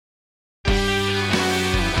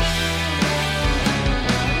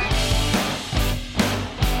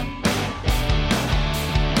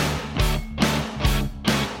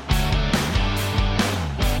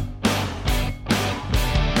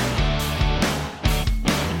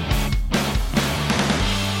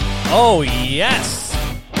Oh, yes.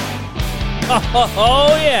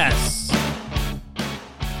 Oh, yes.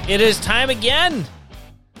 It is time again.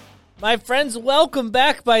 My friends, welcome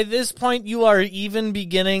back. By this point, you are even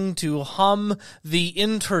beginning to hum the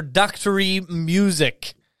introductory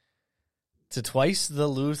music to Twice the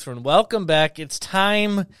Lutheran. Welcome back. It's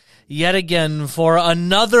time yet again for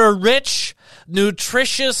another rich,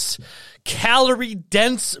 nutritious,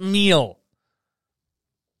 calorie-dense meal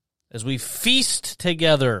as we feast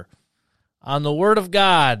together on the Word of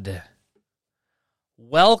God.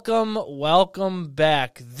 Welcome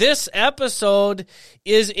back. This episode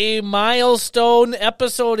is a milestone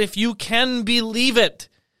episode, if you can believe it.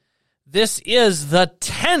 This is the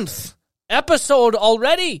 10th episode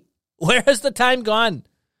already. Where has the time gone?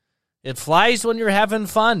 It flies when you're having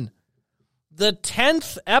fun. The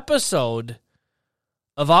 10th episode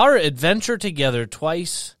of our adventure together,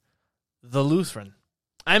 Twice the Lutheran.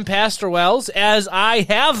 I'm Pastor Wells, as I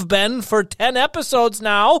have been for 10 episodes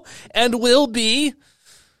now, and will be.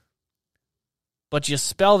 But you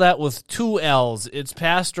spell that with 2 L's. It's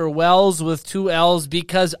Pastor Wells with 2 L's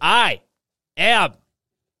because I am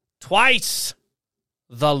twice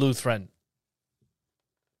the Lutheran.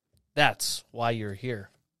 That's why you're here.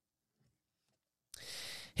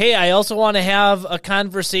 Hey, I also want to have a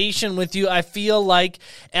conversation with you. I feel like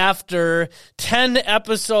after 10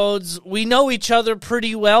 episodes, we know each other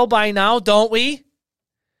pretty well by now, don't we?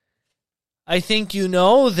 I think you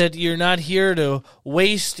know that you're not here to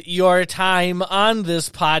waste your time on this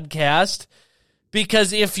podcast,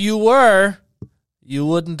 because if you were, you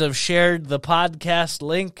wouldn't have shared the podcast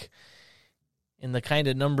link in the kind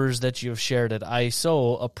of numbers that you've shared it. I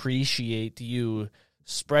so appreciate you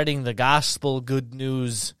spreading the gospel good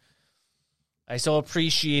news. I so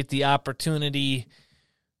appreciate the opportunity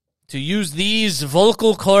to use these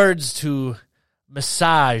vocal cords to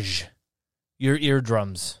massage your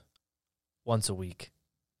eardrums once a week.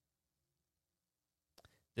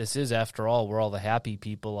 This is, after all, where all the happy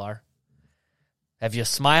people are. Have you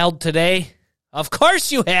smiled today? Of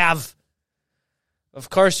course you have. Of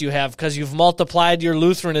course you have, because you've multiplied your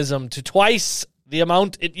Lutheranism to twice the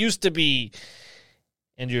amount it used to be.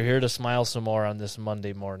 And you're here to smile some more on this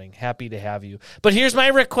Monday morning. Happy to have you. But here's my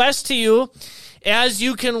request to you. As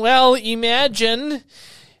you can well imagine,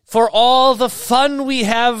 for all the fun we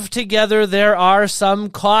have together, there are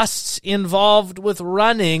some costs involved with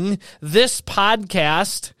running this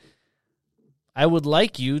podcast. I would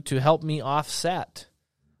like you to help me offset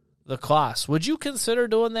the costs. Would you consider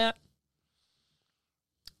doing that?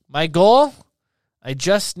 My goal, I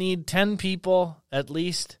just need 10 people at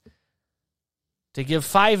least to give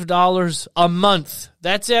 $5 a month.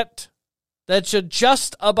 That's it. That should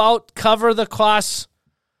just about cover the costs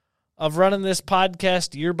of running this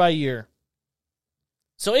podcast year by year.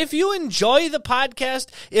 So if you enjoy the podcast,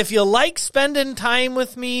 if you like spending time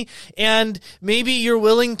with me, and maybe you're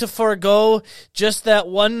willing to forego just that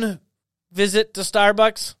one visit to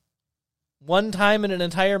Starbucks one time in an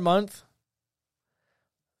entire month,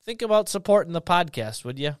 think about supporting the podcast,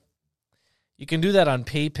 would you? You can do that on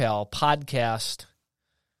PayPal. Podcast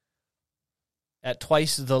at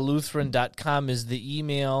twicethelutheran.com is the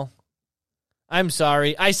email. I'm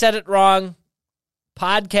sorry, I said it wrong.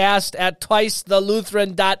 Podcast at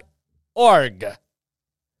twicethelutheran.org.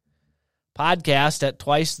 Podcast at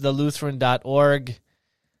twicethelutheran.org.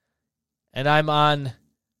 And I'm on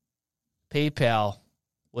PayPal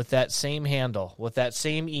with that same handle, with that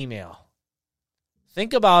same email.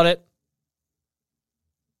 Think about it.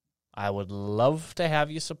 I would love to have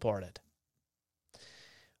you support it.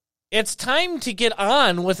 It's time to get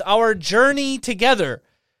on with our journey together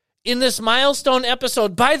in this milestone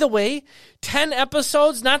episode. By the way, 10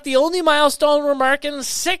 episodes, not the only milestone we're marking,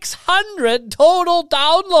 600 total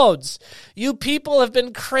downloads. You people have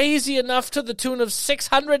been crazy enough to the tune of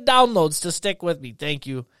 600 downloads to stick with me. Thank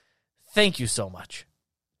you. Thank you so much.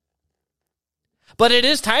 But it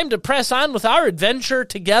is time to press on with our adventure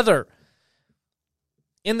together.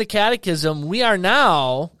 In the Catechism, we are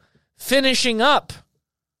now finishing up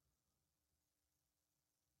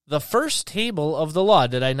the first table of the law.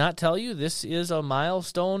 Did I not tell you this is a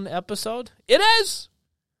milestone episode? It is.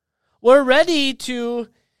 We're ready to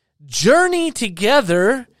journey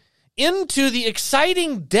together into the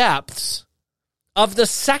exciting depths of the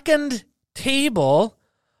second table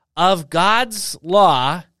of God's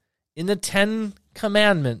law in the 10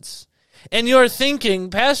 Commandments. And you're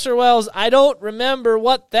thinking, Pastor Wells, I don't remember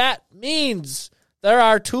what that means. There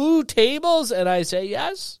are 2 tables? And I say,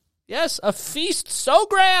 yes, a feast so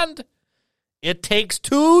grand, it takes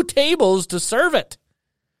 2 tables to serve it.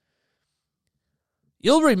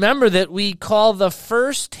 You'll remember that we call the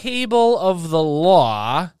first table of the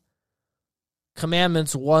law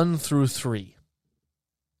commandments 1 through 3.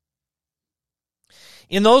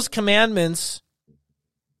 In those commandments,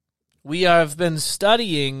 we have been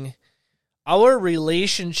studying our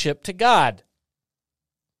relationship to God.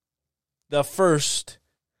 The first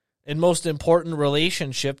and most important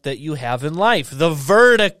relationship that you have in life, the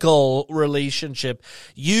vertical relationship,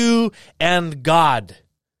 you and God.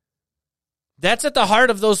 That's at the heart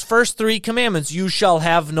of those first 3 commandments. You shall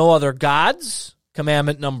have no other gods,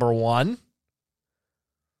 commandment number 1.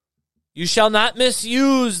 You shall not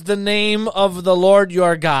misuse the name of the Lord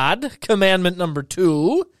your God, commandment number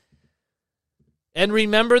 2. And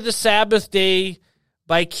remember the Sabbath day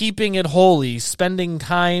by keeping it holy, spending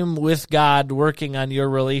time with God, working on your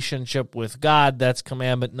relationship with God. That's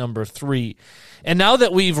commandment number 3. And now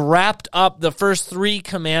that we've wrapped up the first 3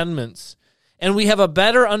 commandments, and we have a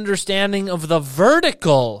better understanding of the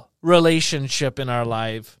vertical relationship in our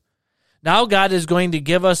life, now God is going to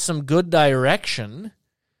give us some good direction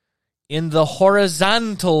in the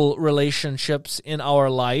horizontal relationships in our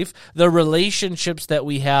life, the relationships that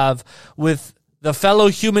we have with the fellow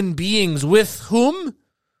human beings with whom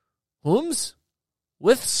we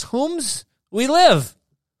live.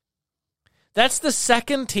 That's the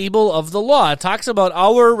second table of the law. It talks about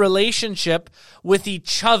our relationship with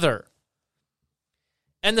each other.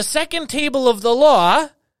 And the second table of the law,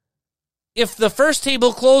 if the first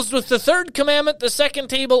table closed with the third commandment, the second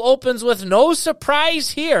table opens with no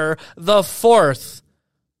surprise here, the fourth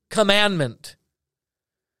commandment.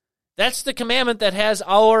 That's the commandment that has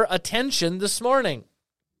our attention this morning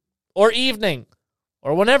or evening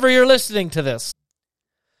or whenever you're listening to this.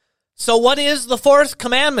 So what is the fourth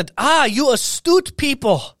commandment? You astute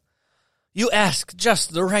people. You ask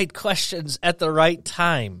just the right questions at the right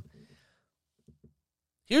time.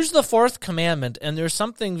 Here's the fourth commandment, and there's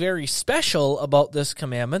something very special about this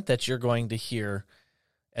commandment that you're going to hear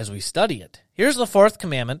as we study it. Here's the fourth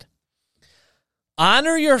commandment.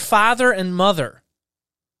 Honor your father and mother,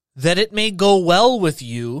 that it may go well with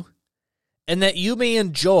you, and that you may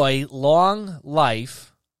enjoy long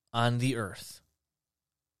life on the earth.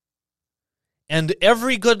 And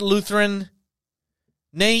every good Lutheran,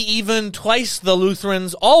 nay, even twice the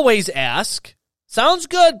Lutherans, always ask, sounds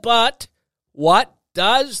good, but what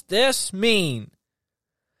does this mean?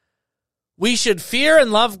 We should fear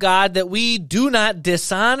and love God that we do not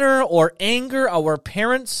dishonor or anger our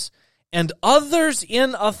parents and others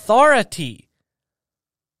in authority,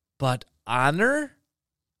 but honor,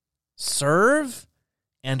 serve,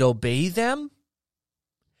 and obey them,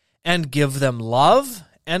 and give them love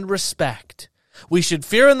and respect. We should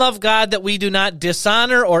fear and love God that we do not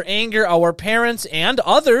dishonor or anger our parents and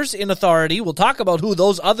others in authority. We'll talk about who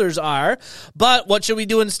those others are. But what should we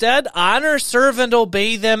do instead? Honor, serve, and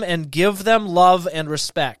obey them, and give them love and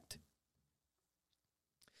respect.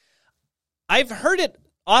 I've heard it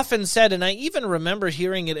often said, and I even remember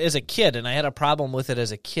hearing it as a kid, and I had a problem with it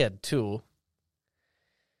as a kid too.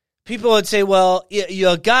 People would say, well,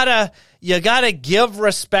 you gotta give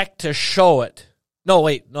respect to show it.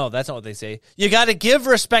 No, that's not what they say. You gotta give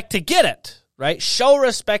respect to get it, right? Show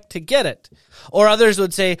respect to get it. Or others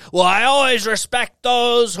would say, well, I always respect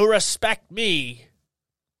those who respect me.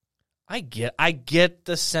 I get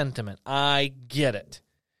the sentiment. I get it.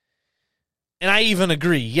 And I even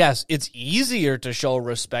agree, yes, it's easier to show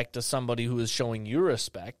respect to somebody who is showing you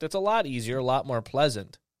respect. It's a lot easier, a lot more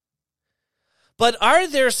pleasant. But are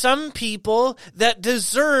there some people that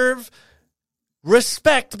deserve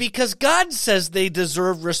respect because God says they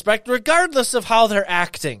deserve respect regardless of how they're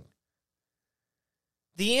acting?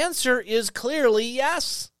 The answer is clearly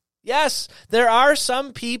yes. Yes, there are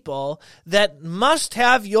some people that must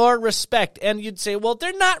have your respect. And you'd say, well,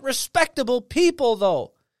 they're not respectable people,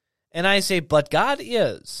 though. And I say, but God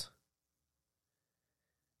is.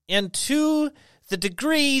 And to the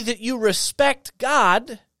degree that you respect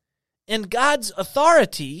God and God's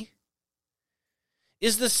authority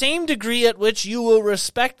is the same degree at which you will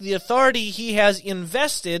respect the authority he has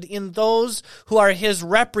invested in those who are his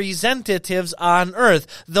representatives on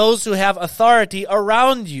earth, those who have authority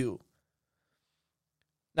around you.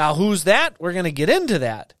 Now, who's that? We're going to get into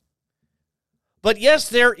that. But yes,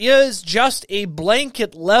 there is just a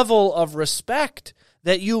blanket level of respect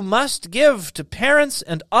that you must give to parents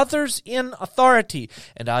and others in authority.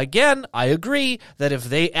 And again, I agree that if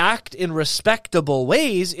they act in respectable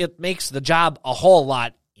ways, it makes the job a whole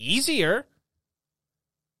lot easier.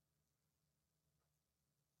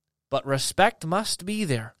 But respect must be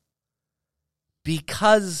there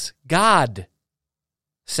because God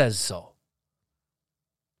says so.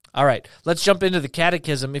 All right, let's jump into the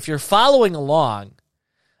catechism. If you're following along,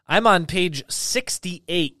 I'm on page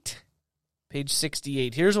 68. Page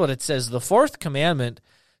 68. Here's what it says. The fourth commandment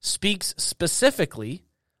speaks specifically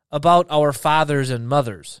about our fathers and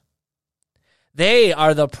mothers. They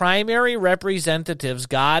are the primary representatives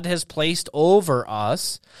God has placed over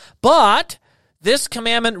us, but this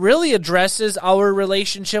commandment really addresses our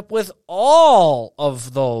relationship with all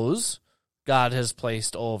of those God has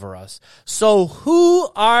placed over us. So who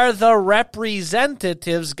are the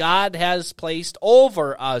representatives God has placed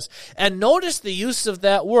over us? And notice the use of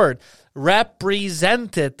that word,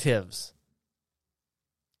 representatives.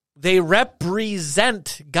 They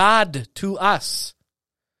represent God to us,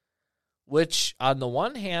 which on the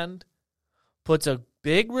one hand puts a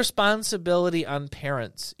big responsibility on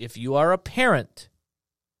parents. If you are a parent,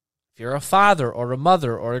 if you're a father or a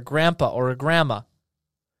mother or a grandpa or a grandma,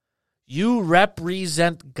 you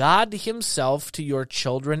represent God himself to your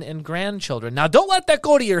children and grandchildren. Now, don't let that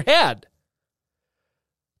go to your head.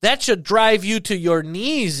 That should drive you to your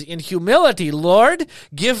knees in humility. Lord,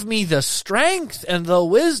 give me the strength and the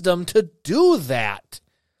wisdom to do that.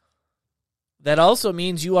 That also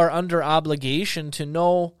means you are under obligation to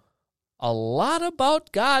know a lot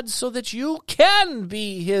about God so that you can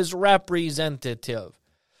be his representative,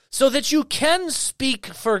 so that you can speak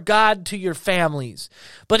for God to your families.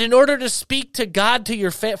 But in order to speak to God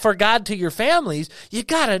for God to your families, you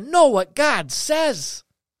got to know what God says.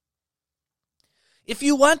 If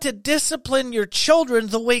you want to discipline your children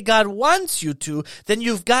the way God wants you to, then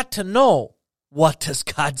you've got to know, what does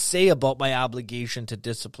God say about my obligation to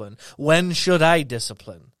discipline? When should I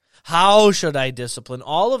discipline? How should I discipline?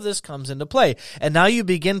 All of this comes into play. And now you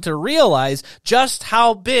begin to realize just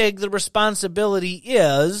how big the responsibility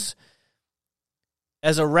is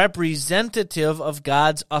as a representative of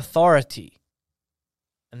God's authority.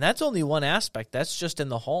 And that's only one aspect. That's just in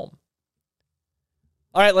the home.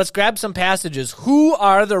 All right, let's grab some passages. Who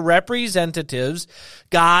are the representatives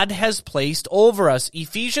God has placed over us?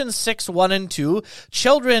 Ephesians 6:1-2.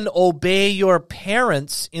 Children, obey your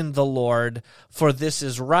parents in the Lord, for this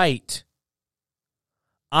is right.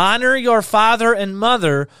 Honor your father and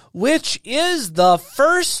mother, which is the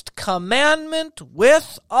first commandment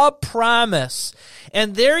with a promise.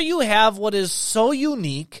 And there you have what is so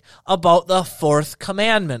unique about the fourth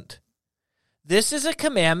commandment. This is a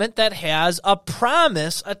commandment that has a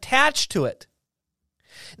promise attached to it.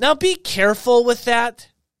 Now be careful with that.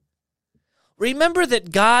 Remember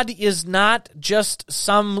that God is not just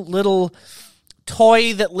some little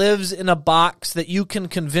toy that lives in a box that you can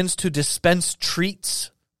convince to dispense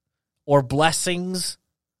treats or blessings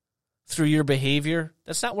through your behavior.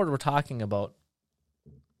 That's not what we're talking about.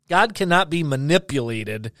 God cannot be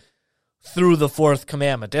manipulated through the fourth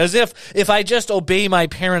commandment. As if I just obey my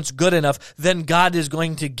parents good enough, then God is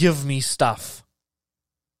going to give me stuff.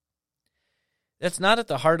 That's not at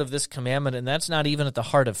the heart of this commandment, and that's not even at the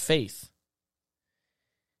heart of faith.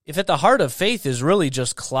 If at the heart of faith is really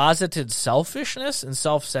just closeted selfishness and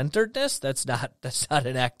self-centeredness, that's not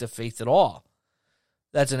an act of faith at all.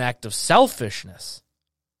 That's an act of selfishness.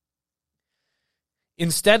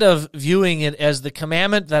 Instead of viewing it as the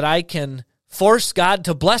commandment that I can force God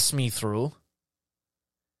to bless me through,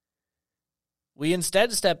 we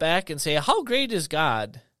instead step back and say, how great is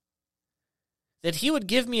God that he would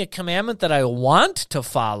give me a commandment that I want to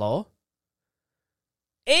follow,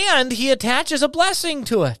 and he attaches a blessing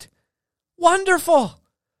to it. Wonderful.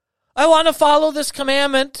 I want to follow this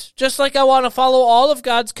commandment just like I want to follow all of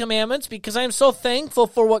God's commandments because I'm so thankful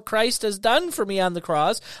for what Christ has done for me on the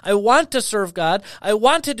cross. I want to serve God. I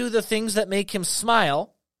want to do the things that make him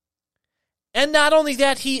smile. And not only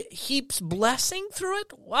that, he heaps blessing through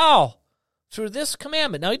it. Wow. Through this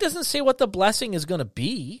commandment. Now, he doesn't say what the blessing is going to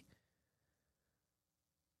be.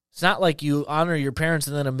 It's not like you honor your parents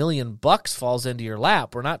and then $1 million falls into your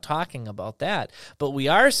lap. We're not talking about that. But we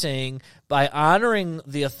are saying by honoring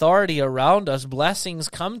the authority around us, blessings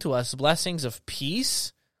come to us, blessings of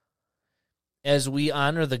peace as we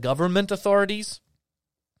honor the government authorities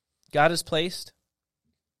God has placed.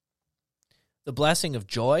 The blessing of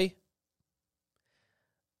joy.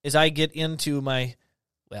 As I get into my,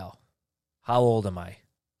 how old am I?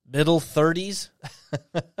 Middle 30s?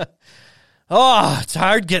 Oh, it's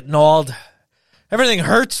hard getting old. Everything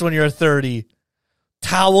hurts when you're 30.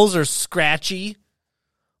 Towels are scratchy.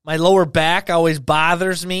 My lower back always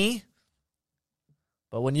bothers me.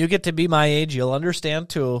 But when you get to be my age, you'll understand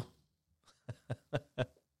too.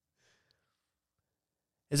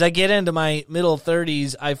 As I get into my middle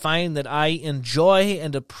 30s, I find that I enjoy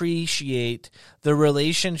and appreciate the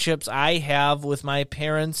relationships I have with my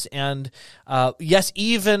parents and, yes,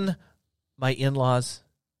 even my in-laws.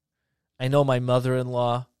 I know my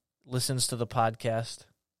mother-in-law listens to the podcast.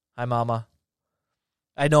 Hi, Mama.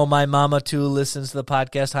 I know my mama, too, listens to the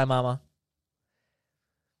podcast. Hi, Mama.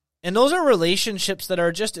 And those are relationships that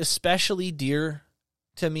are just especially dear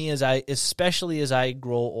to me especially as I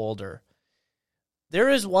grow older. There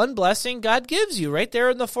is one blessing God gives you right there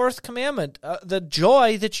in the fourth commandment, the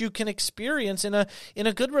joy that you can experience in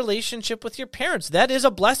a good relationship with your parents. That is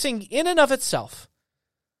a blessing in and of itself.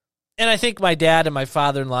 And I think my dad and my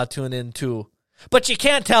father-in-law tune in too. But you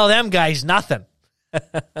can't tell them guys nothing.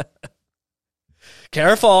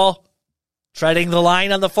 Careful. Treading the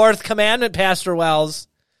line on the fourth commandment, Pastor Wells.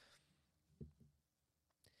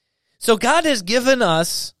 So God has given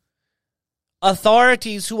us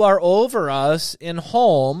authorities who are over us in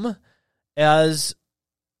home as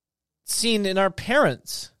seen in our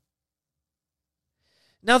parents.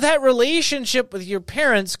 Now that relationship with your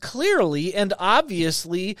parents clearly and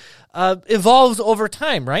obviously evolves over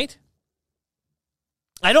time, right?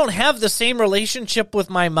 I don't have the same relationship with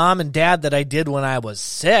my mom and dad that I did when I was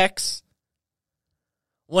 6,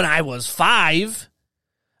 when I was 5.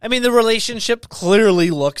 I mean, the relationship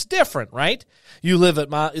clearly looks different, right? You live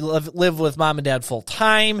with mom and dad full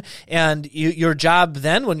time, and your job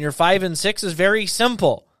then when you're 5 and 6 is very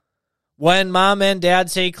simple. When mom and dad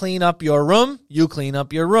say clean up your room, you clean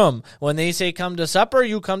up your room. When they say come to supper,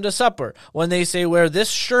 you come to supper. When they say wear this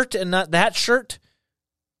shirt and not that shirt,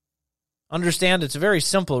 understand it's a very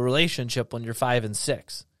simple relationship when you're 5 and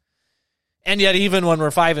 6. And yet even when we're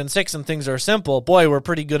 5 and 6 and things are simple, boy, we're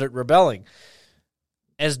pretty good at rebelling.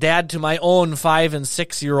 As dad to my own 5 and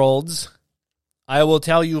 6-year-olds, I will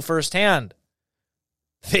tell you firsthand,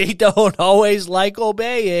 they don't always like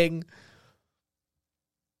obeying.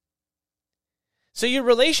 So your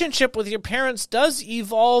relationship with your parents does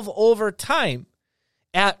evolve over time.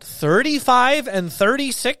 At 35 and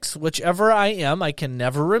 36, whichever I am, I can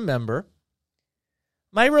never remember,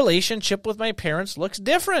 my relationship with my parents looks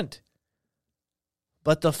different.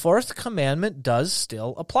 But the fourth commandment does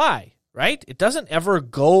still apply, right? It doesn't ever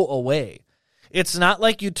go away. It's not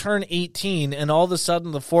like you turn 18 and all of a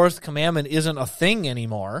sudden the fourth commandment isn't a thing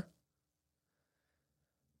anymore.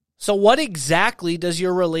 So what exactly does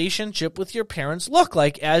your relationship with your parents look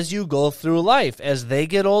like as you go through life, as they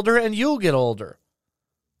get older and you get older?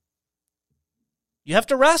 You have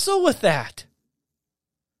to wrestle with that.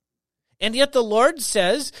 And yet the Lord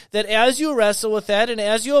says that as you wrestle with that and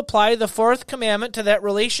as you apply the fourth commandment to that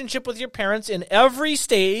relationship with your parents in every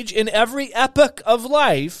stage, in every epoch of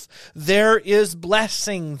life, there is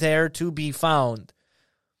blessing there to be found.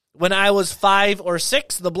 When I was 5 or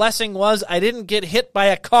 6, the blessing was I didn't get hit by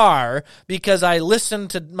a car because I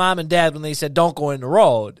listened to mom and dad when they said, don't go in the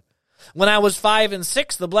road. When I was 5 and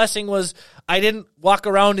 6, the blessing was I didn't walk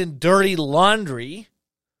around in dirty laundry.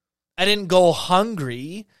 I didn't go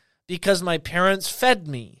hungry because my parents fed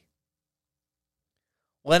me.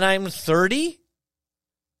 When I'm 30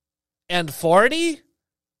 and 40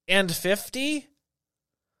 and 50,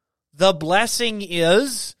 the blessing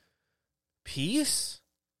is peace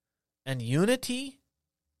and unity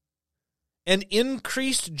and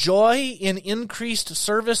increased joy in increased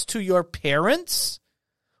service to your parents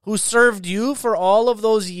who served you for all of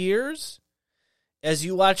those years as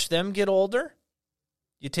you watch them get older.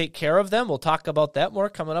 You take care of them. We'll talk about that more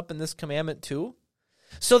coming up in this commandment too.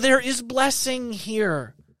 So there is blessing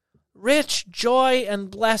here. Rich joy and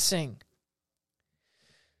blessing.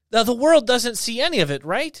 Now the world doesn't see any of it,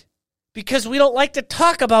 right? Because we don't like to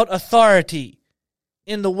talk about authority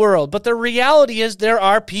in the world. But the reality is there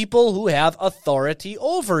are people who have authority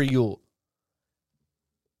over you.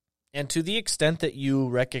 And to the extent that you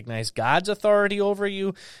recognize God's authority over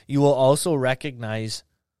you, you will also recognize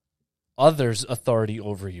others' authority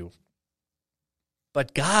over you.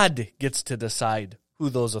 But God gets to decide who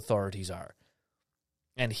those authorities are.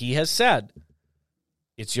 And he has said,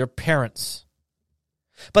 it's your parents.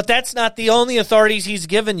 But that's not the only authorities he's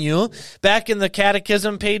given you. Back in the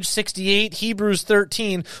Catechism, page 68, Hebrews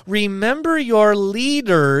 13, remember your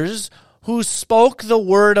leaders who spoke the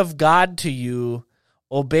word of God to you.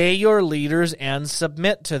 Obey your leaders and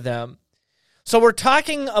submit to them. So we're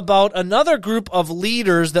talking about another group of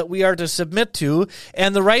leaders that we are to submit to,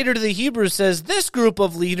 and the writer to the Hebrews says this group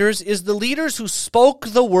of leaders is the leaders who spoke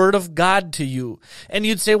the word of God to you. And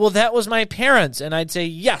you'd say, well, that was my parents. And I'd say,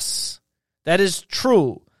 yes, that is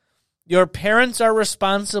true. Your parents are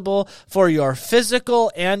responsible for your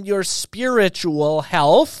physical and your spiritual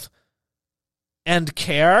health and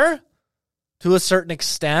care to a certain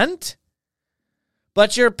extent.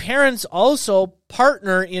 But your parents also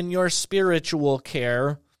partner in your spiritual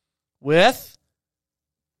care with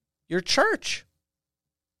your church.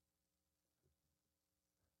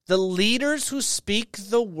 The leaders who speak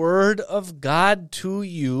the word of God to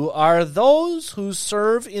you are those who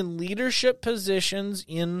serve in leadership positions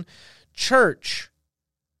in church.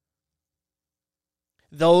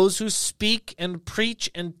 Those who speak and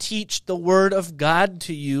preach and teach the word of God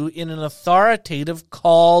to you in an authoritative,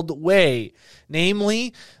 called way.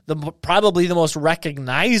 Namely, probably the most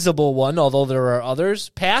recognizable one, although there are others,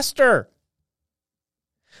 pastor.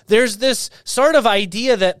 There's this sort of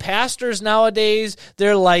idea that pastors nowadays,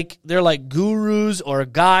 they're like gurus or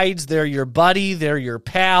guides. They're your buddy, they're your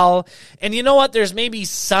pal. And you know what? There's maybe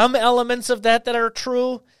some elements of that are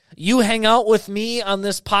true. You hang out with me on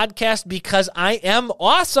this podcast because I am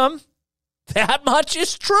awesome. That much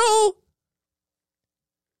is true.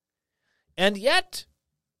 And yet,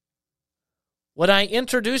 when I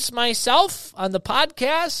introduce myself on the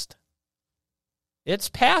podcast, it's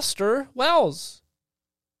Pastor Wells.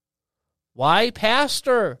 Why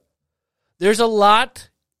pastor? There's a lot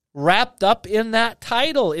wrapped up in that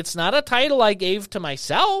title. It's not a title I gave to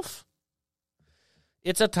myself.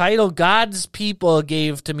 It's a title God's people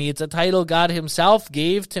gave to me. It's a title God himself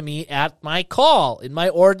gave to me at my call, in my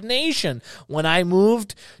ordination. When I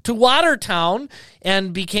moved to Watertown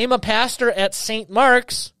and became a pastor at St.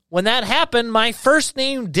 Mark's, when that happened, my first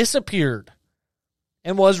name disappeared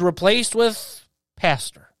and was replaced with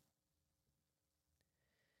pastor.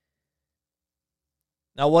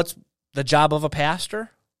 Now, what's the job of a pastor?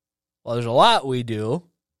 Well, there's a lot we do.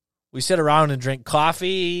 We sit around and drink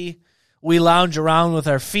coffee. We lounge around with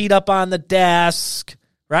our feet up on the desk,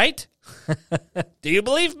 right? Do you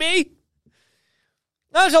believe me?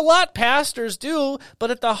 There's a lot pastors do,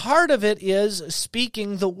 but at the heart of it is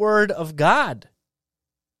speaking the word of God.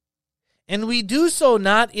 And we do so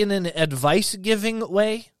not in an advice-giving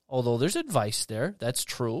way, although there's advice there, that's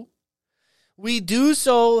true. We do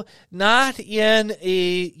so not in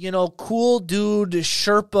a, cool dude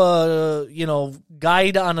Sherpa,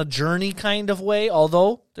 guide on a journey kind of way,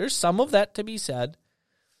 although there's some of that to be said.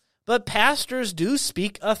 But pastors do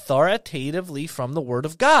speak authoritatively from the Word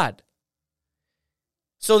of God.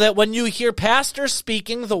 So that when you hear pastors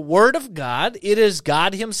speaking the Word of God, it is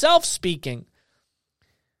God himself speaking.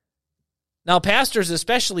 Now, pastors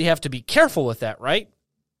especially have to be careful with that, right?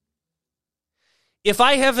 If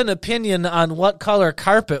I have an opinion on what color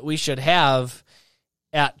carpet we should have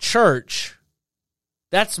at church,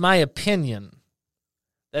 that's my opinion.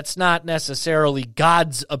 That's not necessarily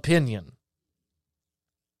God's opinion.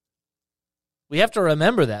 We have to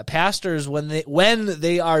remember that. Pastors, when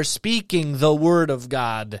they are speaking the word of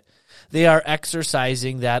God, they are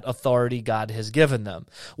exercising that authority God has given them.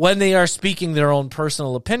 When they are speaking their own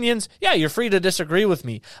personal opinions, yeah, you're free to disagree with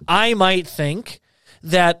me. I might think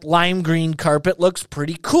that lime green carpet looks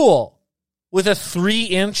pretty cool with a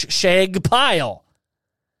 3-inch shag pile.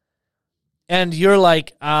 And you're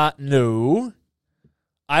like, no,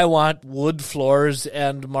 I want wood floors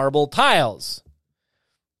and marble tiles.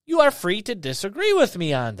 You are free to disagree with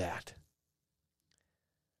me on that.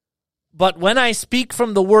 But when I speak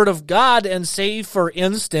from the Word of God and say, for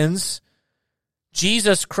instance,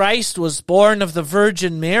 Jesus Christ was born of the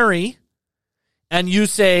Virgin Mary, and you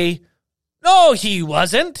say, no, he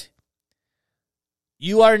wasn't,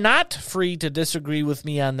 you are not free to disagree with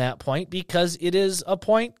me on that point because it is a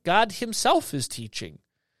point God himself is teaching.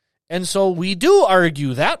 And so we do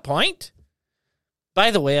argue that point. By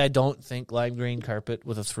the way, I don't think lime green carpet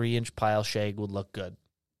with a 3-inch pile shag would look good.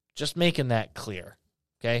 Just making that clear,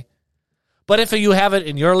 okay? But if you have it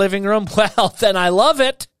in your living room, well, then I love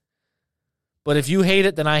it. But if you hate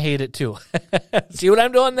it, then I hate it too. See what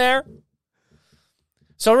I'm doing there?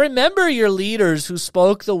 So remember your leaders who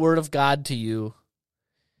spoke the word of God to you,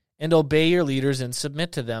 and obey your leaders and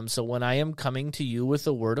submit to them. So when I am coming to you with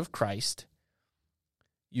the word of Christ,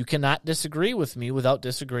 you cannot disagree with me without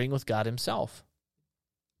disagreeing with God himself.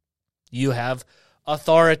 You have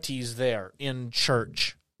authorities there in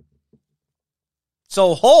church.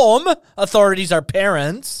 So home, authorities are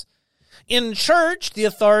parents. In church, the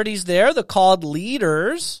authorities there, the called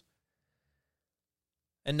leaders.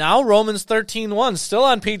 And now Romans 13:1, still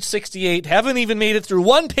on page 68, haven't even made it through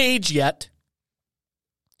one page yet.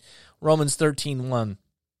 Romans 13:1.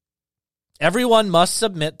 Everyone must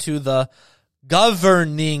submit to the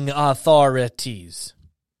governing authorities.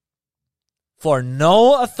 For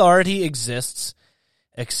no authority exists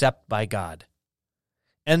except by God.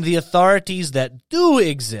 And the authorities that do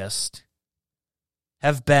exist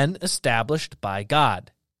have been established by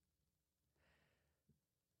God.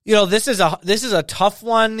 You know, this is a tough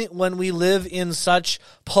one when we live in such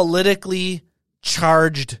politically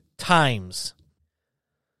charged times.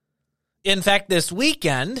 In fact, this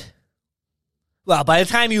weekend, Well, by the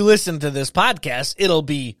time you listen to this podcast, it'll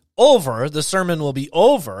be over. The sermon will be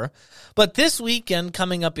over. But this weekend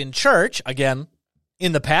coming up in church, again,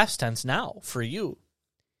 in the past tense now for you,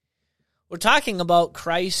 we're talking about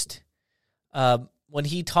Christ when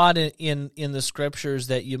he taught in the scriptures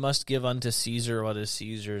that you must give unto Caesar what is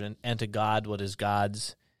Caesar's and to God what is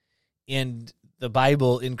God's. And the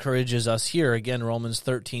Bible encourages us here, again, Romans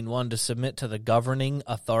 13:1, to submit to the governing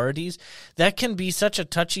authorities. That can be such a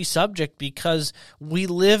touchy subject because we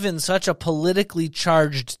live in such a politically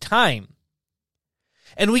charged time.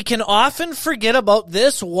 And we can often forget about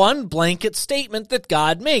this one blanket statement that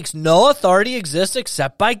God makes. No authority exists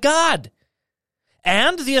except by God.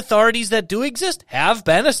 And the authorities that do exist have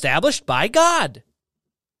been established by God.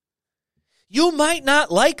 You might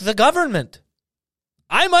not like the government.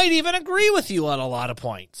 I might even agree with you on a lot of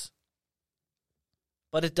points.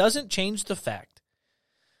 But it doesn't change the fact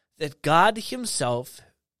that God himself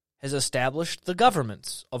has established the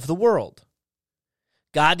governments of the world.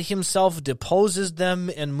 God himself deposes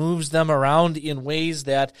them and moves them around in ways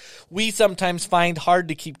that we sometimes find hard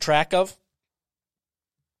to keep track of.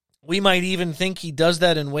 We might even think he does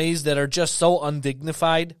that in ways that are just so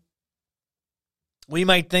undignified. We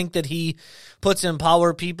might think that he puts in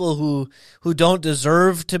power people who don't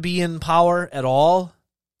deserve to be in power at all.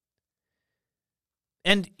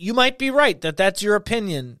 And you might be right that that's your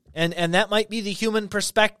opinion, and that might be the human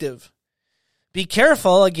perspective. Be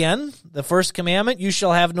careful, again, the first commandment, you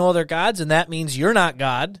shall have no other gods, and that means you're not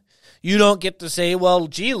God. You don't get to say, well,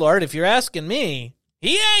 gee, Lord, if you're asking me,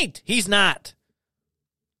 he ain't, he's not.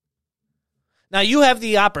 Now, you have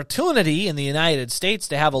the opportunity in the United States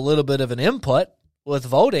to have a little bit of an input with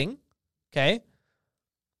voting, okay?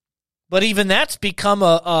 But even that's become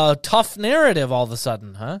a tough narrative all of a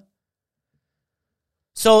sudden, huh?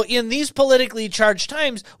 So in these politically charged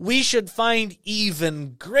times, we should find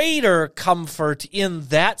even greater comfort in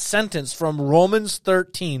that sentence from Romans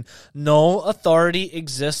 13. No authority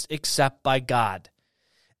exists except by God.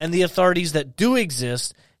 And the authorities that do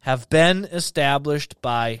exist have been established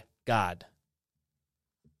by God.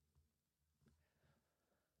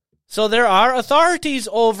 So there are authorities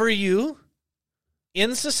over you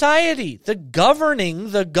in society, the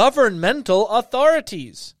governmental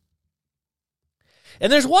authorities. And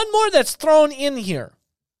there's one more that's thrown in here.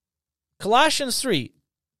 Colossians 3.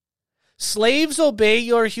 Slaves, obey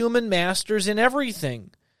your human masters in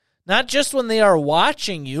everything, not just when they are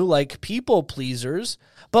watching you like people pleasers,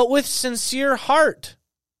 but with sincere heart,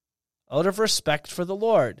 out of respect for the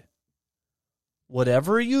Lord.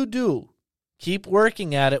 Whatever you do, keep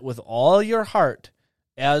working at it with all your heart,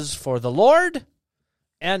 as for the Lord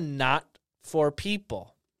and not for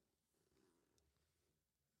people.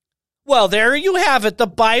 Well, there you have it. The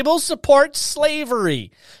Bible supports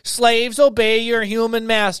slavery. Slaves, obey your human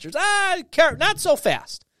masters. Not so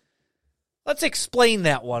fast. Let's explain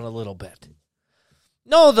that one a little bit.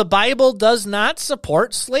 No, the Bible does not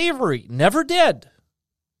support slavery. Never did.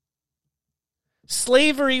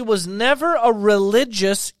 Slavery was never a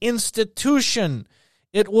religious institution.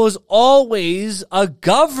 It was always a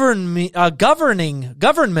government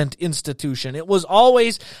institution. It was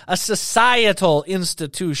always a societal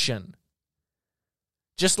institution.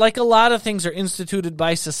 Just like a lot of things are instituted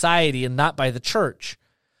by society and not by the church.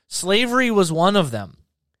 Slavery was one of them.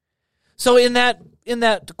 So in that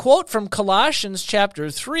quote from Colossians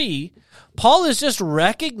chapter 3, Paul is just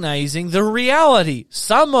recognizing the reality.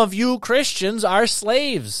 Some of you Christians are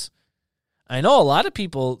slaves. I know a lot of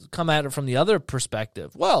people come at it from the other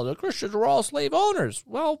perspective. Well, the Christians were all slave owners.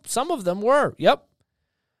 Well, some of them were, yep.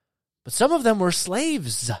 But some of them were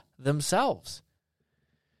slaves themselves.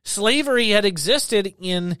 Slavery had existed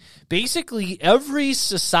in basically every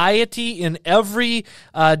society, in every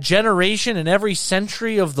generation, in every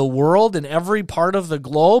century of the world, in every part of the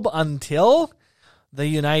globe until the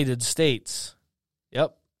United States.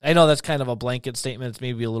 Yep. I know that's kind of a blanket statement. It's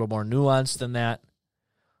maybe a little more nuanced than that.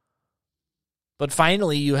 But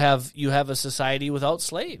finally, you have a society without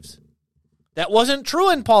slaves. That wasn't true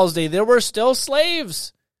in Paul's day. There were still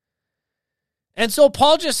slaves. And so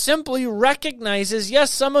Paul just simply recognizes, yes,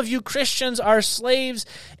 some of you Christians are slaves,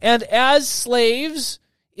 and as slaves,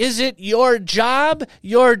 is it your job,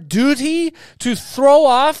 your duty to throw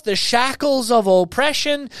off the shackles of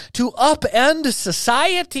oppression, to upend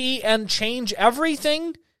society and change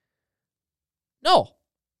everything? No.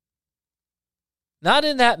 Not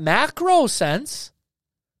in that macro sense.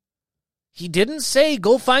 He didn't say,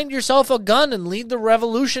 go find yourself a gun and lead the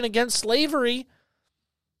revolution against slavery.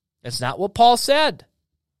 That's not what Paul said.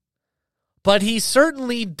 But he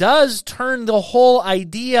certainly does turn the whole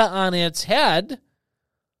idea on its head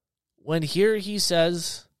when here he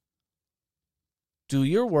says, Do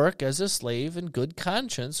your work as a slave in good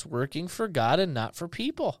conscience, working for God and not for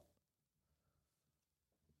people.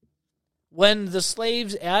 When the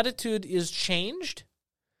slave's attitude is changed,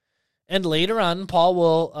 and later on, Paul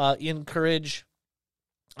will encourage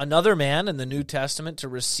another man in the New Testament to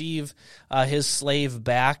receive his slave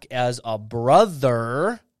back as a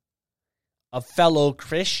brother, a fellow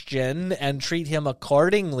Christian, and treat him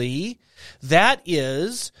accordingly. That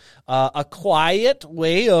is a quiet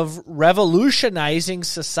way of revolutionizing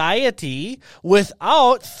society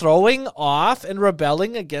without throwing off and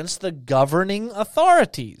rebelling against the governing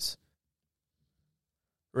authorities.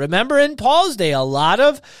 Remember, in Paul's day, a lot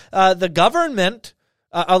of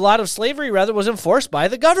slavery was enforced by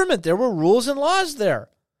the government. There were rules and laws there.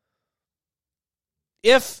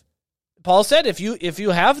 Paul said, if you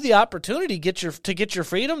have the opportunity to get your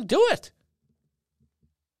freedom, do it.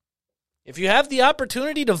 If you have the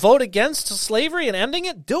opportunity to vote against slavery and ending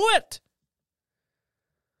it, do it.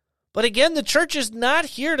 But again, the church is not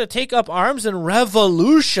here to take up arms and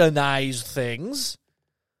revolutionize things.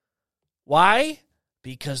 Why?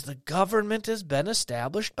 Because the government has been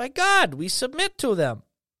established by God. We submit to them.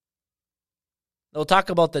 They'll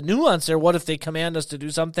talk about the nuance there. What if they command us to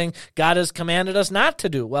do something God has commanded us not to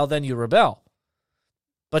do? Well, then you rebel.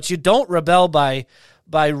 But you don't rebel by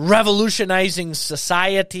revolutionizing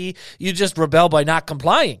society. You just rebel by not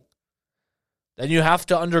complying. Then you have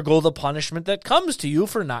to undergo the punishment that comes to you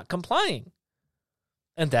for not complying.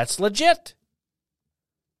 And that's legit.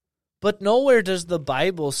 But nowhere does the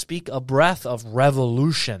Bible speak a breath of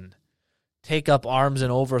revolution, take up arms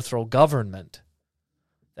and overthrow government.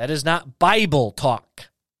 That is not Bible talk.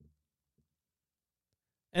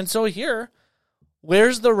 And so here,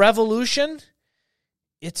 where's the revolution?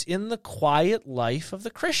 It's in the quiet life of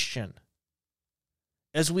the Christian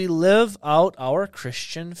as we live out our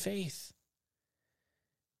Christian faith.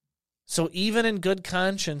 So even in good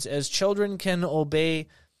conscience, as children can obey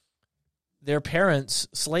their parents,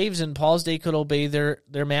 slaves in Paul's day could obey their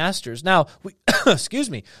masters. Now,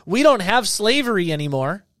 we don't have slavery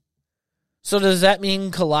anymore. So does that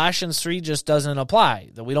mean Colossians 3 just doesn't apply,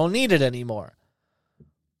 that we don't need it anymore?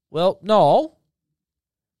 Well, no,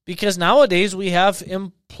 because nowadays we have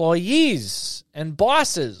employees and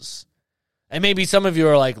bosses. And maybe some of you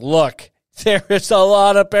are like, look, there is a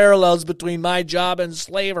lot of parallels between my job and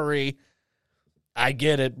slavery. I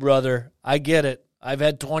get it, brother. I get it. I've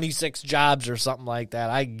had 26 jobs or something like that.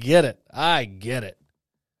 I get it.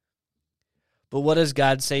 But what does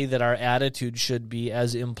God say that our attitude should be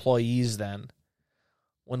as employees then?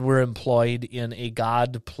 When we're employed in a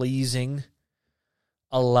God-pleasing,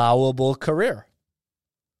 allowable career.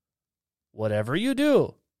 Whatever you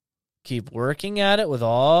do, keep working at it with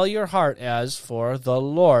all your heart as for the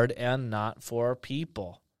Lord and not for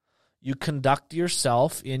people. You conduct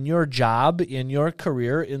yourself in your job, in your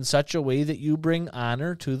career, in such a way that you bring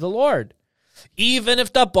honor to the Lord. Even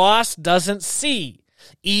if the boss doesn't see,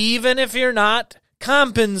 even if you're not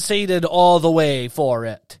compensated all the way for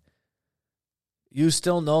it, you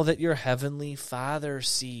still know that your heavenly Father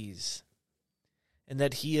sees and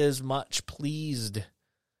that He is much pleased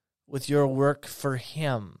with your work for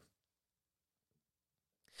Him.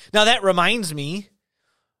 Now that reminds me,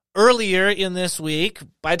 earlier in this week,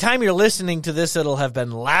 by the time you're listening to this, it'll have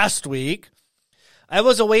been last week, I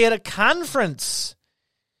was away at a conference.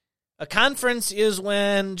 A conference is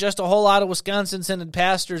when just a whole lot of Wisconsin Synod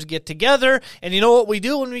pastors get together, and you know what we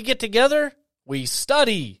do when we get together? We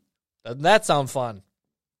study. Doesn't that sound fun?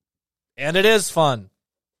 And it is fun.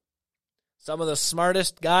 Some of the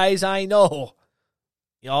smartest guys I know,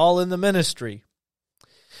 all in the ministry.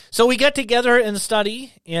 So we get together and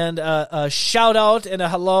study, and a shout out and a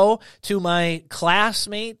hello to my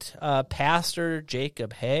classmate, Pastor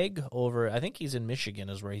Jacob Haig, over, I think he's in Michigan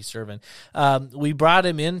is where he's serving. We brought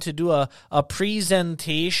him in to do a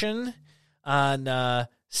presentation on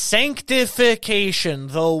sanctification,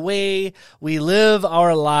 the way we live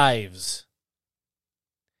our lives.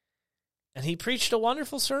 And he preached a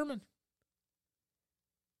wonderful sermon.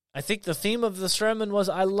 I think the theme of the sermon was,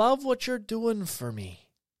 I love what you're doing for me,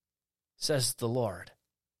 says the Lord.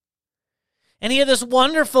 And he had this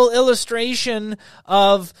wonderful illustration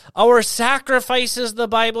of our sacrifices, the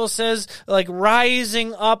Bible says, like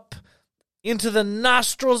rising up into the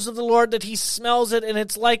nostrils of the Lord, that He smells it, and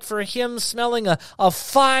it's like for Him smelling a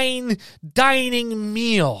fine dining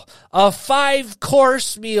meal, a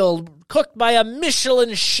 5-course meal cooked by a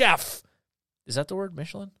Michelin chef. Is that the word,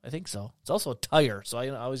 Michelin? I think so. It's also a tire, so I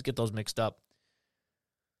always get those mixed up.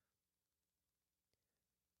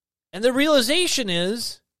 And the realization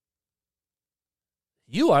is,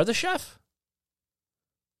 you are the chef.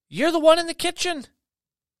 You're the one in the kitchen.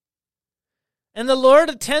 And the Lord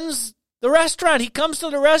attends the restaurant. He comes to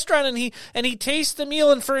the restaurant and he tastes the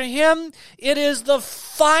meal, and for him, it is the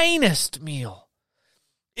finest meal.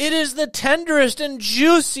 It is the tenderest and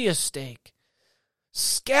juiciest steak.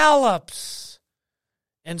 Scallops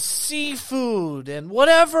and seafood and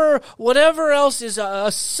whatever else is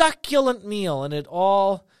a succulent meal, and it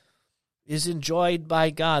all is enjoyed by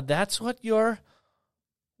God. That's what your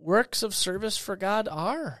works of service for God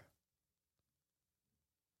are.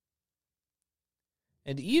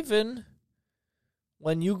 And even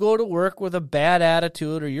when you go to work with a bad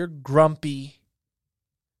attitude or you're grumpy,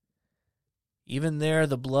 even there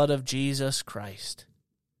the blood of Jesus Christ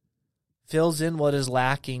fills in what is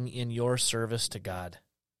lacking in your service to God.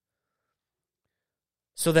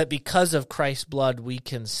 So that because of Christ's blood, we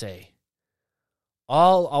can say,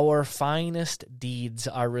 all our finest deeds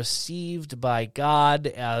are received by God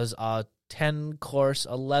as a 10-course,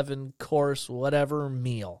 11-course, whatever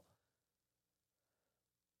meal.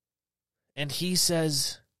 And he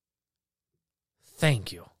says,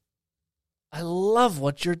 thank you. I love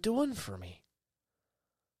what you're doing for me.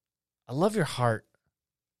 I love your heart.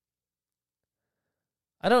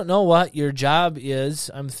 I don't know what your job is.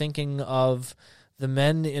 I'm thinking of the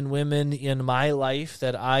men and women in my life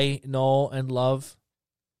that I know and love.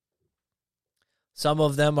 Some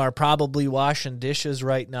of them are probably washing dishes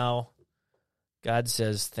right now. God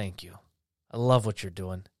says, thank you. I love what you're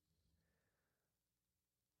doing.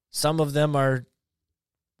 Some of them are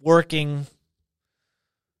working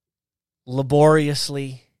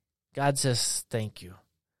laboriously. God says, thank you.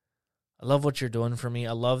 I love what you're doing for me.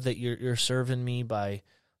 I love that you're serving me by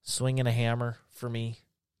swinging a hammer for me,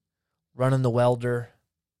 running the welder,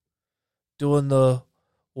 doing the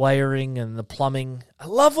wiring and the plumbing. I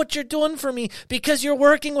love what you're doing for me because you're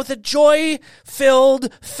working with a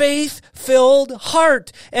joy-filled, faith-filled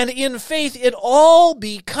heart. And in faith, it all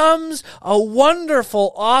becomes a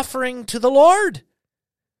wonderful offering to the Lord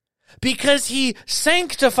because he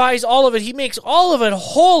sanctifies all of it. He makes all of it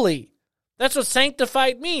holy. That's what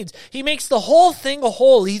sanctified means. He makes the whole thing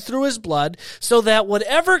holy through his blood so that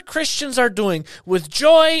whatever Christians are doing with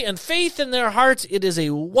joy and faith in their hearts, it is a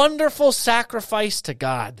wonderful sacrifice to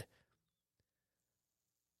God.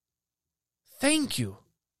 Thank you.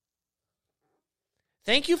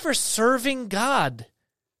 Thank you for serving God.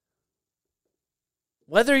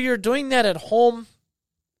 Whether you're doing that at home,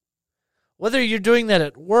 whether you're doing that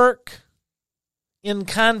at work, in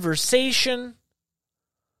conversation,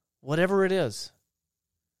 whatever it is,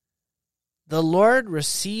 the Lord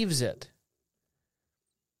receives it.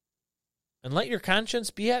 And let your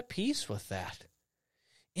conscience be at peace with that.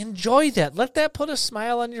 Enjoy that. Let that put a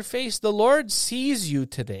smile on your face. The Lord sees you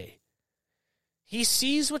today. He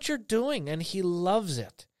sees what you're doing, and he loves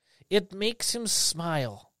it. It makes him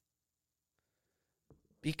smile.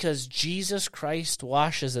 Because Jesus Christ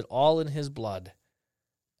washes it all in his blood,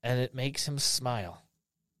 and it makes him smile.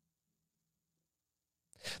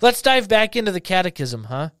 Let's dive back into the catechism,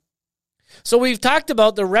 huh? So we've talked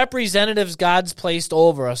about the representatives God's placed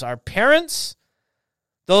over us, our parents,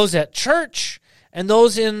 those at church, and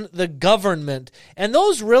those in the government. And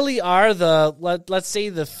those really are let's say,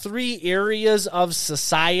 the three areas of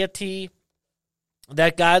society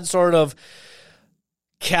that God sort of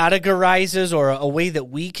categorizes, or a way that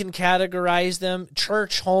we can categorize them: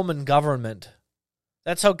 church, home, and government.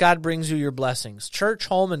 That's how God brings you your blessings. Church,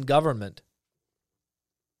 home, and government.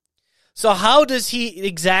 So how does he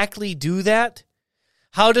exactly do that?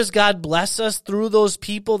 How does God bless us through those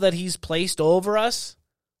people that he's placed over us?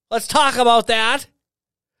 Let's talk about that.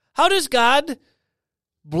 How does God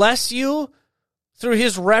bless you? Through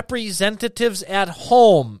his representatives at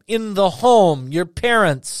home, in the home, your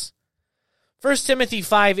parents. 1 Timothy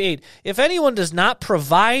 5:8, if anyone does not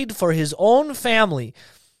provide for his own family,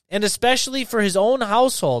 and especially for his own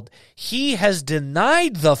household, he has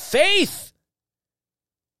denied the faith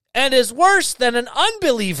and is worse than an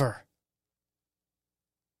unbeliever.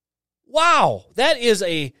 Wow, that's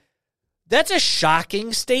a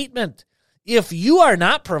shocking statement. If you are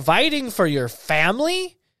not providing for your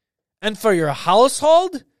family and for your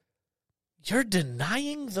household, you're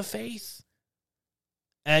denying the faith.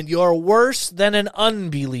 And you're worse than an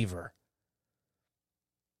unbeliever.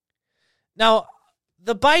 Now,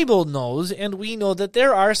 the Bible knows, and we know, that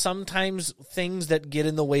there are sometimes things that get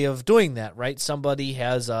in the way of doing that, right? Somebody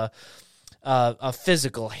has a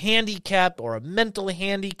physical handicap or a mental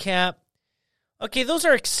handicap. Okay, those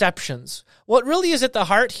are exceptions. What really is at the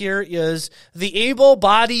heart here is the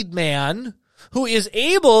able-bodied man who is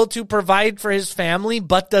able to provide for his family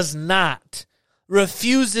but does not,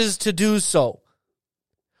 refuses to do so.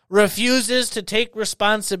 refuses to take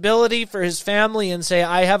responsibility for his family and say,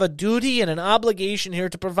 I have a duty and an obligation here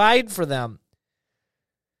to provide for them.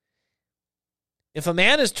 If a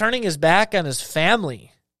man is turning his back on his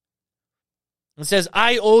family and says,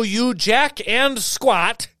 I owe you jack and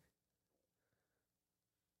squat,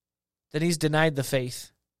 then he's denied the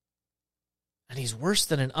faith. And he's worse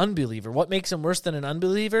than an unbeliever. What makes him worse than an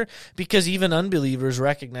unbeliever? Because even unbelievers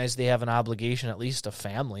recognize they have an obligation, at least to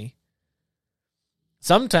family.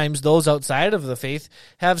 Sometimes those outside of the faith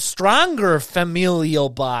have stronger familial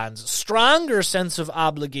bonds, stronger sense of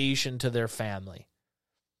obligation to their family.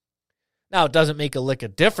 Now, it doesn't make a lick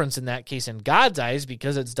of difference in that case in God's eyes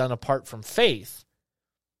because it's done apart from faith.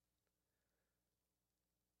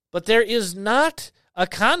 But there is not a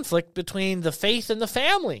conflict between the faith and the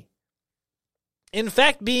family. In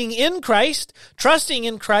fact, being in Christ, trusting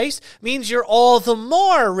in Christ, means you're all the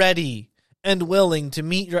more ready and willing to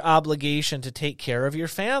meet your obligation to take care of your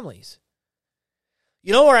families.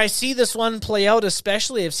 You know where I see this one play out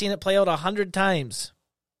especially? I've seen it play out 100 times.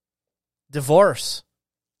 Divorce.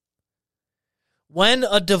 When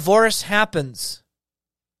a divorce happens,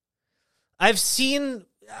 I've seen,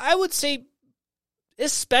 I would say,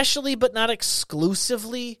 especially but not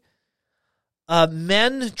exclusively,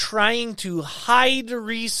 men trying to hide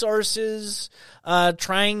resources,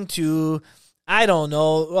 trying to,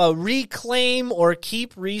 reclaim or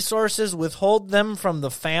keep resources, withhold them from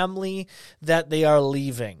the family that they are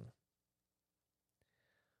leaving.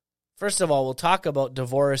 First of all, we'll talk about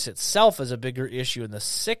divorce itself as a bigger issue in the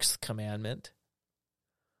 6th commandment.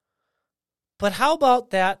 But how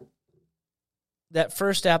about that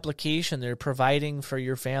first application they're providing for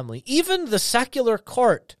your family? Even the secular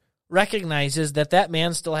court recognizes that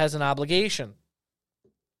man still has an obligation.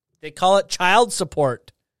 They call it child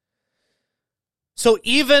support. So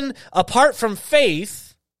even apart from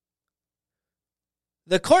faith,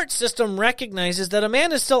 the court system recognizes that a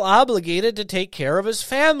man is still obligated to take care of his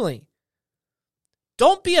family.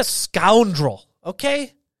 Don't be a scoundrel,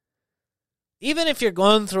 okay? Even if you're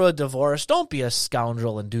going through a divorce, don't be a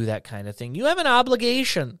scoundrel and do that kind of thing. You have an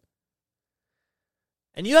obligation.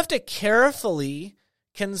 And you have to carefully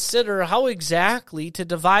consider how exactly to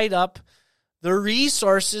divide up the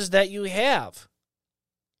resources that you have.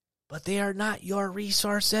 But they are not your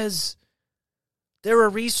resources. They're a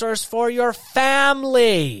resource for your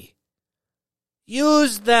family.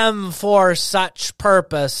 Use them for such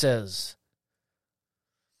purposes.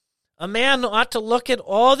 A man ought to look at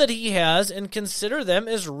all that he has and consider them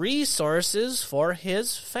as resources for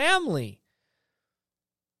his family.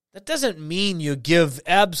 That doesn't mean you give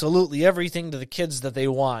absolutely everything to the kids that they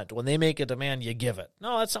want. When they make a demand, you give it.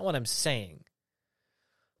 No, that's not what I'm saying.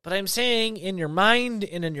 But I'm saying in your mind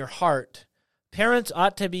and in your heart, parents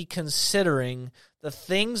ought to be considering the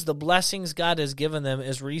things, the blessings God has given them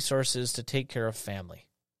as resources to take care of family.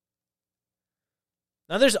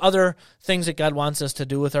 Now, there's other things that God wants us to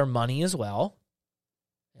do with our money as well,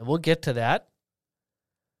 and we'll get to that.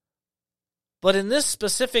 But in this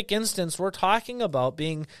specific instance, we're talking about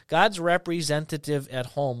being God's representative at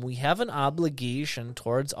home. We have an obligation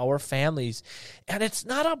towards our families, and it's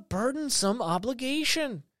not a burdensome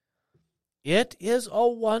obligation. It is a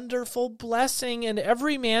wonderful blessing, and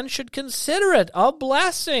every man should consider it a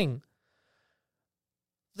blessing.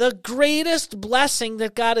 The greatest blessing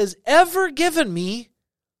that God has ever given me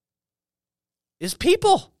is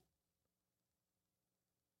people.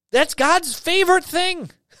 That's God's favorite thing.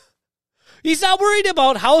 He's not worried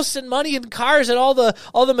about house and money and cars and all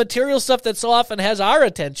the material stuff that so often has our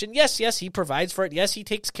attention. Yes, he provides for it. Yes, he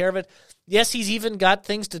takes care of it. Yes, he's even got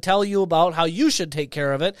things to tell you about how you should take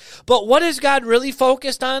care of it. But what is God really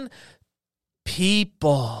focused on?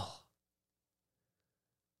 People.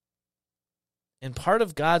 And part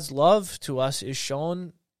of God's love to us is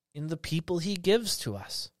shown in the people he gives to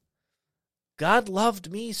us. God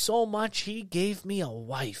loved me so much, he gave me a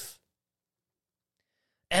wife.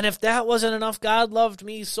 And if that wasn't enough, God loved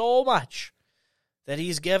me so much that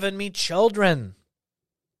he's given me children.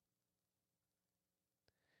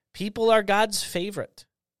 People are God's favorite.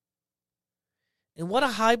 And what a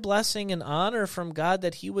high blessing and honor from God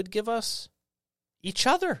that he would give us each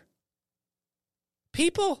other.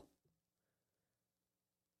 People.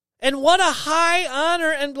 And what a high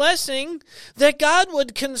honor and blessing that God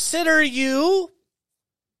would consider you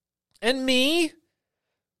and me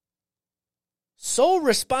so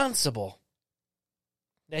responsible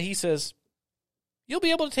that he says, you'll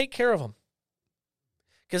be able to take care of them.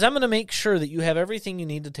 Because I'm going to make sure that you have everything you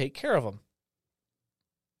need to take care of them.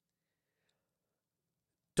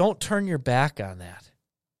 Don't turn your back on that.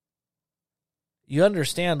 You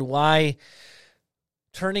understand why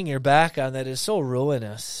turning your back on that is so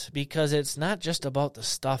ruinous, because it's not just about the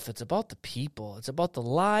stuff, it's about the people. It's about the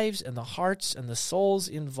lives and the hearts and the souls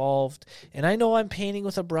involved. And I know I'm painting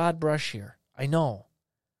with a broad brush here. I know.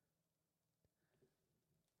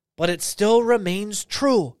 But it still remains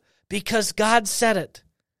true because God said it.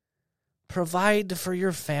 Provide for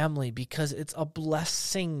your family because it's a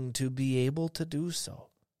blessing to be able to do so.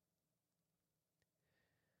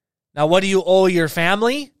 Now, what do you owe your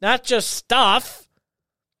family? Not just stuff.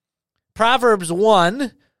 Proverbs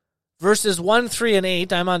 1, verses 1, 3, and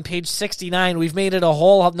 8. I'm on page 69. We've made it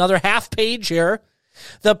another half page here.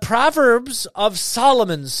 The Proverbs of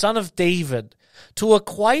Solomon, son of David, to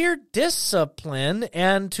acquire discipline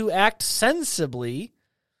and to act sensibly.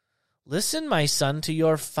 Listen, my son, to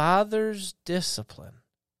your father's discipline,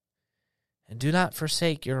 and do not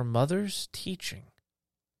forsake your mother's teaching.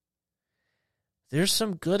 There's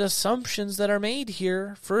some good assumptions that are made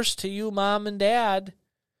here. First, to you, mom and dad.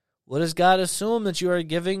 What does God assume that you are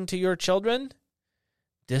giving to your children?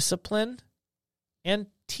 Discipline and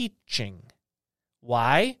teaching.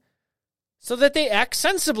 Why? So that they act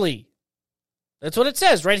sensibly. That's what it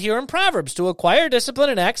says right here in Proverbs. To acquire discipline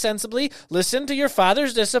and act sensibly, listen to your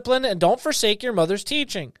father's discipline and don't forsake your mother's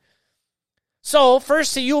teaching. So,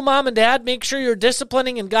 first to you, mom and dad, make sure you're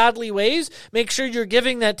disciplining in godly ways. Make sure you're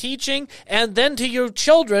giving that teaching. And then to your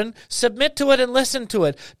children, submit to it and listen to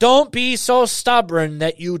it. Don't be so stubborn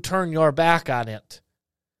that you turn your back on it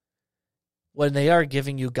when they are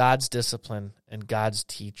giving you God's discipline and God's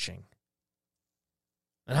teaching.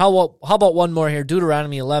 And how about one more here?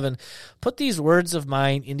 Deuteronomy 11. Put these words of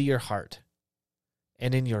mine into your heart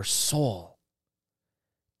and in your soul.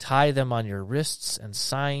 Tie them on your wrists and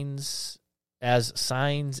signs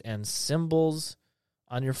and symbols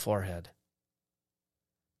on your forehead.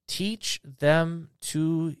 Teach them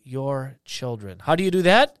to your children. How do you do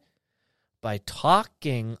that? By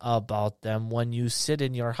talking about them when you sit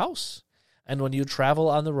in your house and when you travel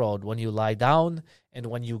on the road, when you lie down and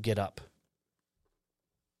when you get up.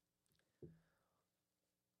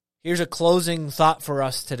 Here's a closing thought for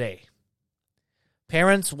us today.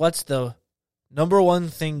 Parents, what's the number one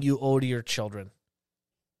thing you owe to your children?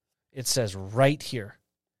 It says right here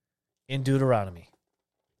in Deuteronomy.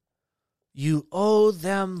 You owe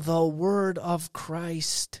them the word of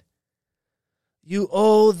Christ. You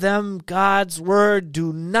owe them God's word.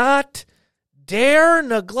 Do not dare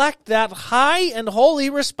neglect that high and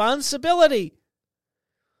holy responsibility.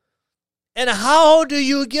 And how do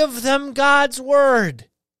you give them God's word?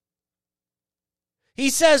 He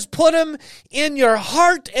says, put them in your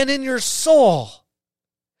heart and in your soul.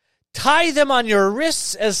 Tie them on your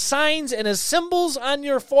wrists as signs and as symbols on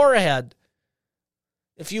your forehead.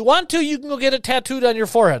 If you want to, you can go get it tattooed on your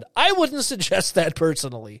forehead. I wouldn't suggest that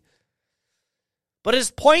personally. But his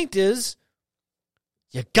point is,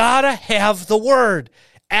 you gotta have the word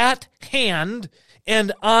at hand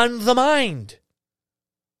and on the mind.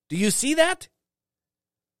 Do you see that?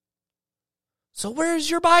 So where's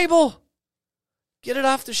your Bible? Get it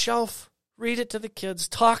off the shelf. Read it to the kids.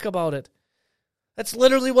 Talk about it. That's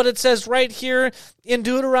literally what it says right here in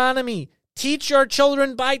Deuteronomy. Teach your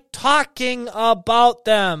children by talking about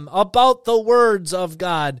them, about the words of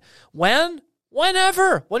God. When?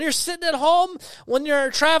 Whenever. When you're sitting at home, when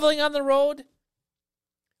you're traveling on the road,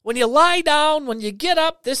 when you lie down, when you get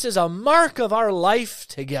up, this is a mark of our life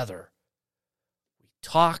together. We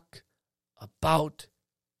talk about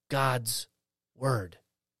God's word.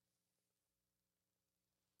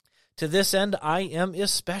 To this end, I am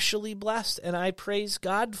especially blessed, and I praise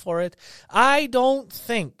God for it. I don't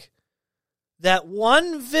think that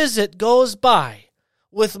one visit goes by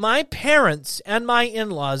with my parents and my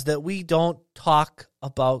in-laws that we don't talk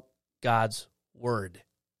about God's word.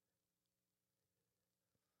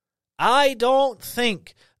 I don't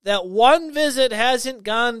think that one visit hasn't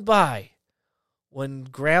gone by when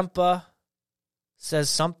Grandpa says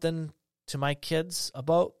something to my kids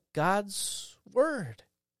about God's word,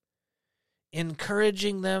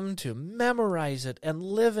 encouraging them to memorize it and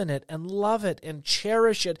live in it and love it and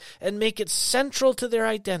cherish it and make it central to their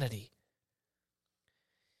identity.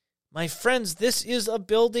 My friends, this is a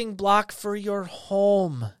building block for your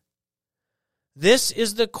home. This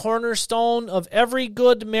is the cornerstone of every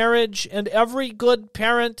good marriage and every good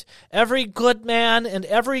parent, every good man and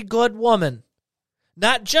every good woman.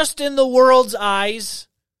 Not just in the world's eyes,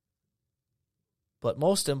 but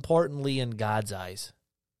most importantly in God's eyes.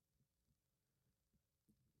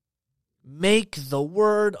 Make the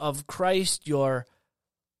word of Christ your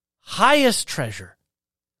highest treasure.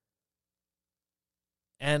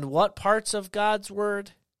 And what parts of God's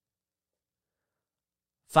word?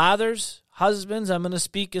 Fathers, husbands, I'm going to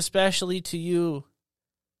speak especially to you.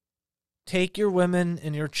 Take your women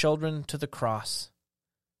and your children to the cross.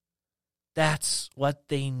 That's what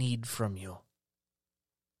they need from you.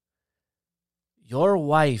 Your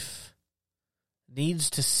wife needs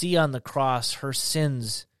to see on the cross her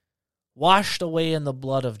sins washed away in the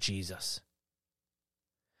blood of Jesus.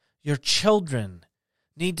 Your children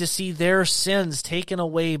need to see their sins taken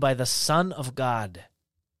away by the Son of God.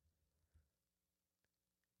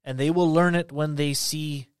 And they will learn it when they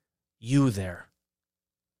see you there.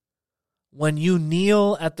 When you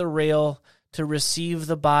kneel at the rail to receive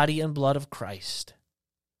the body and blood of Christ.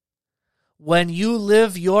 When you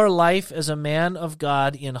live your life as a man of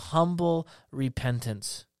God in humble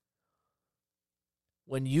repentance.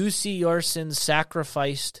 When you see your sins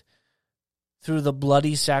sacrificed through the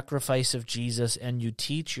bloody sacrifice of Jesus, and you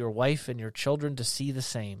teach your wife and your children to see the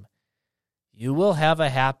same, you will have a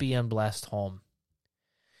happy and blessed home.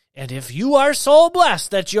 And if you are so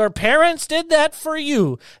blessed that your parents did that for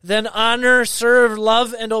you, then honor, serve,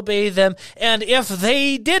 love, and obey them. And if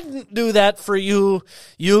they didn't do that for you,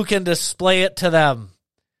 you can display it to them.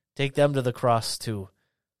 Take them to the cross too.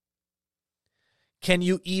 Can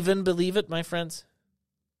you even believe it, my friends?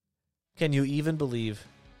 Can you even believe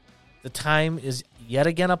the time is yet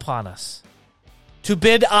again upon us to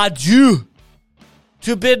bid adieu,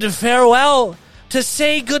 to bid farewell, to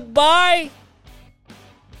say goodbye,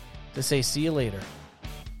 to say see you later.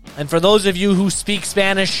 And for those of you who speak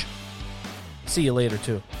Spanish, see you later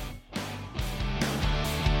too.